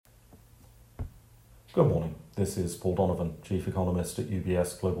Good morning. This is Paul Donovan, Chief Economist at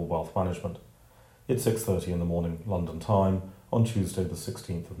UBS Global Wealth Management. It's 6:30 in the morning, London time, on Tuesday the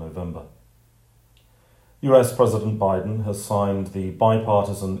 16th of November. US President Biden has signed the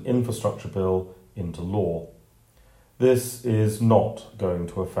bipartisan infrastructure bill into law. This is not going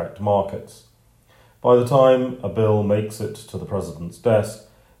to affect markets. By the time a bill makes it to the president's desk,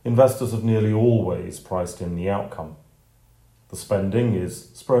 investors have nearly always priced in the outcome. The spending is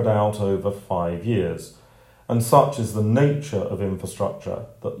spread out over 5 years, and such is the nature of infrastructure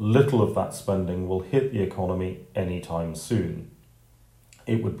that little of that spending will hit the economy anytime soon.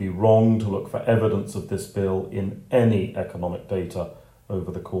 It would be wrong to look for evidence of this bill in any economic data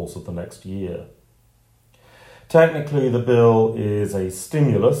over the course of the next year. Technically, the bill is a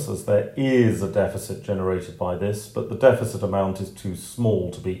stimulus, as there is a deficit generated by this, but the deficit amount is too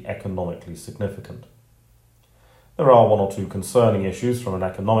small to be economically significant. There are one or two concerning issues from an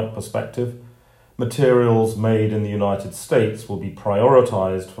economic perspective. Materials made in the United States will be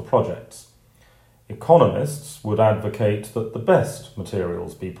prioritized for projects. Economists would advocate that the best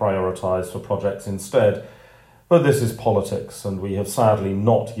materials be prioritized for projects instead, but this is politics, and we have sadly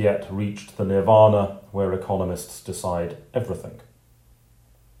not yet reached the nirvana where economists decide everything.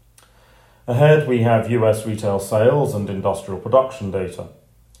 Ahead, we have US retail sales and industrial production data.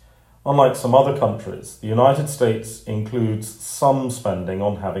 Unlike some other countries, the United States includes some spending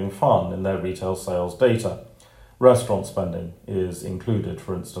on having fun in their retail sales data. Restaurant spending is included,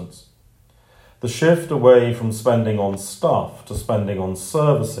 for instance. The shift away from spending on stuff to spending on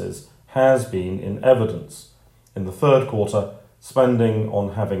services has been in evidence. In the third quarter, spending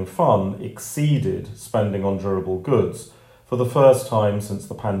on having fun exceeded spending on durable goods for the first time since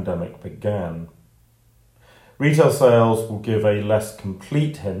the pandemic began. Retail sales will give a less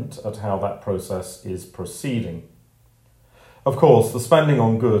complete hint at how that process is proceeding. Of course, the spending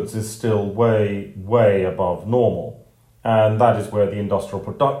on goods is still way above normal, and that is where the industrial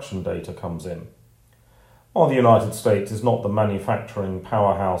production data comes in. While the United States is not the manufacturing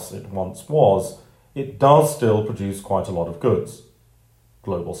powerhouse it once was, it does still produce quite a lot of goods.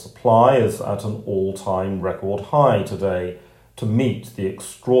 Global supply is at an all-time record high today to meet the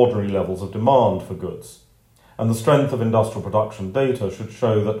extraordinary levels of demand for goods. And the strength of industrial production data should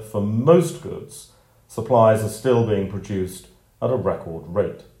show that for most goods, supplies are still being produced at a record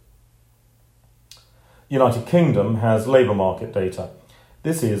rate. The United Kingdom has labour market data.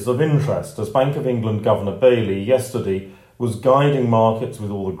 This is of interest, as Bank of England Governor Bailey yesterday was guiding markets with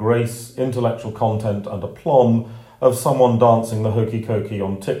all the grace, intellectual content and aplomb of someone dancing the hokey cokey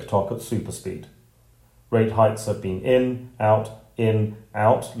on TikTok at super speed. Rate hikes have been in, out,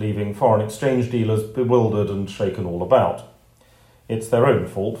 leaving foreign exchange dealers bewildered and shaken all about. It's their own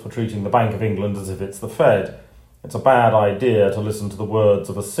fault for treating the Bank of England as if it's the Fed. It's a bad idea to listen to the words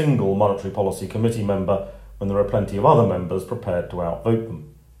of a single Monetary Policy Committee member when there are plenty of other members prepared to outvote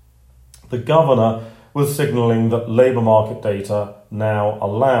them. The governor was signalling that labour market data now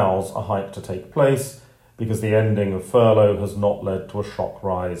allows a hike to take place because the ending of furlough has not led to a shock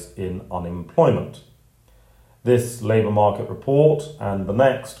rise in unemployment. This labour market report and the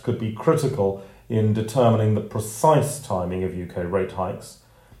next could be critical in determining the precise timing of UK rate hikes.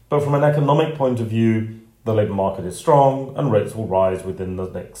 But from an economic point of view, the labour market is strong and rates will rise within the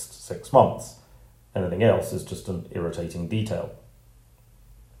next 6 months. Anything else is just an irritating detail.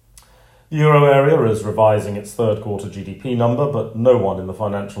 The euro area is revising its third quarter GDP number, but no one in the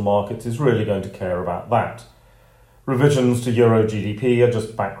financial markets is really going to care about that. Revisions to euro GDP are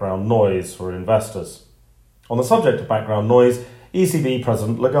just background noise for investors. On the subject of background noise, ECB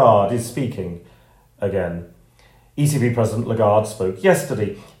President Lagarde is speaking again. ECB President Lagarde spoke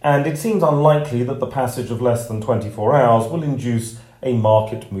yesterday, and it seems unlikely that the passage of less than 24 hours will induce a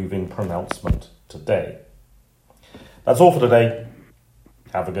market-moving pronouncement today. That's all for today.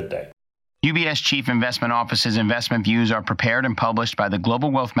 Have a good day. UBS Chief Investment Office's investment views are prepared and published by the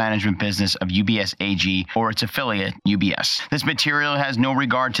global wealth management business of UBS AG or its affiliate, UBS. This material has no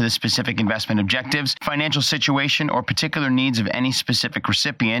regard to the specific investment objectives, financial situation, or particular needs of any specific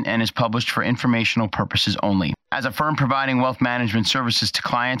recipient and is published for informational purposes only. As a firm providing wealth management services to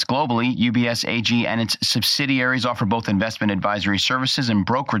clients globally, UBS AG and its subsidiaries offer both investment advisory services and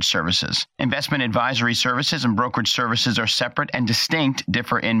brokerage services. Investment advisory services and brokerage services are separate and distinct,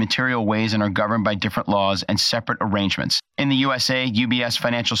 differ in material ways, and are governed by different laws and separate arrangements. In the USA, UBS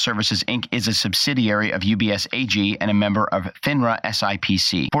Financial Services Inc. is a subsidiary of UBS AG and a member of FINRA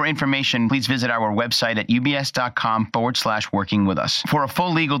SIPC. For information, please visit our website at ubs.com/working with us. For a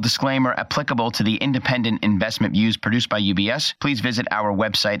full legal disclaimer applicable to the independent investment views produced by UBS, please visit our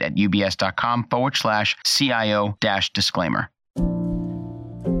website at ubs.com/CIO-disclaimer.